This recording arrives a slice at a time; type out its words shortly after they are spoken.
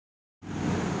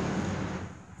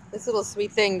This little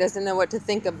sweet thing doesn't know what to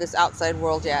think of this outside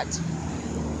world yet.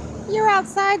 You're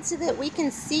outside so that we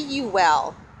can see you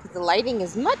well, because the lighting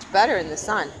is much better in the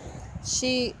sun.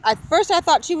 At first I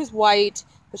thought she was white,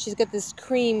 but she's got this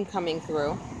cream coming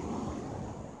through.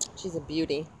 She's a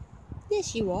beauty.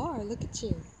 Yes, you are. Look at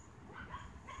you.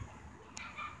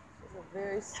 She's a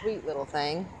very sweet little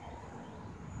thing.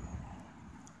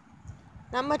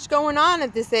 Not much going on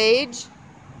at this age.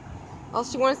 All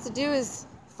she wants to do is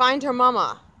find her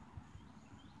mama.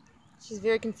 She's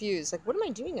very confused. Like, what am I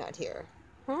doing out here?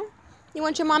 Huh? You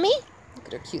want your mommy? Look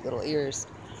at her cute little ears.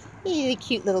 You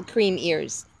cute little cream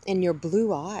ears. And your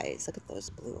blue eyes. Look at those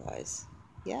blue eyes.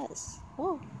 Yes.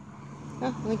 Oh,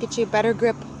 let me get you a better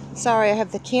grip. Sorry, I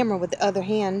have the camera with the other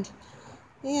hand.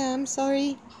 Yeah, I'm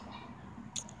sorry.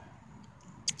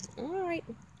 All right.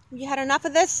 You had enough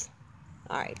of this?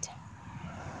 All right.